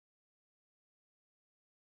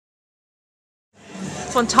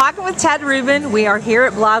on Talking with Ted Rubin. We are here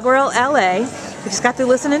at Blogworld LA. We just got through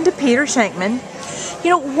listening to Peter Shankman. You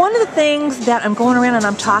know, one of the things that I'm going around and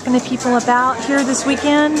I'm talking to people about here this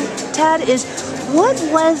weekend, Ted, is what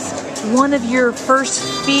was one of your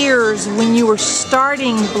first fears when you were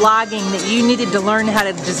starting blogging that you needed to learn how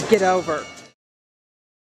to just get over?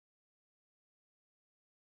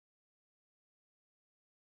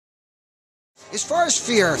 As far as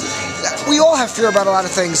fear, we all have fear about a lot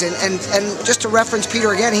of things, and just to reference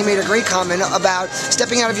Peter again, he made a great comment about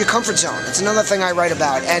stepping out of your comfort zone. It's another thing I write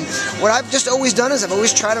about, and what I've just always done is I've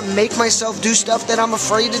always tried to make myself do stuff that I'm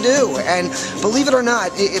afraid to do, and believe it or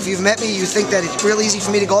not, if you've met me, you think that it's real easy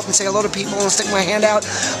for me to go up and say hello to people and stick my hand out,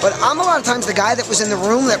 but I'm a lot of times the guy that was in the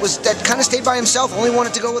room that kind of stayed by himself, only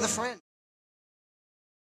wanted to go with a friend.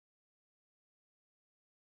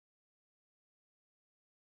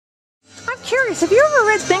 I'm curious, have you ever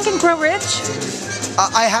read Think and Grow Rich?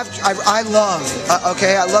 I have. I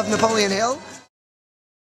love Napoleon Hill.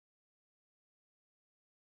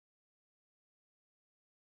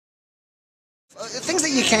 Things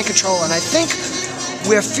that you can't control, and I think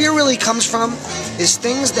where fear really comes from is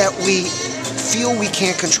things that we feel we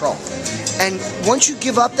can't control. And once you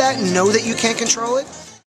give up that and know that you can't control it,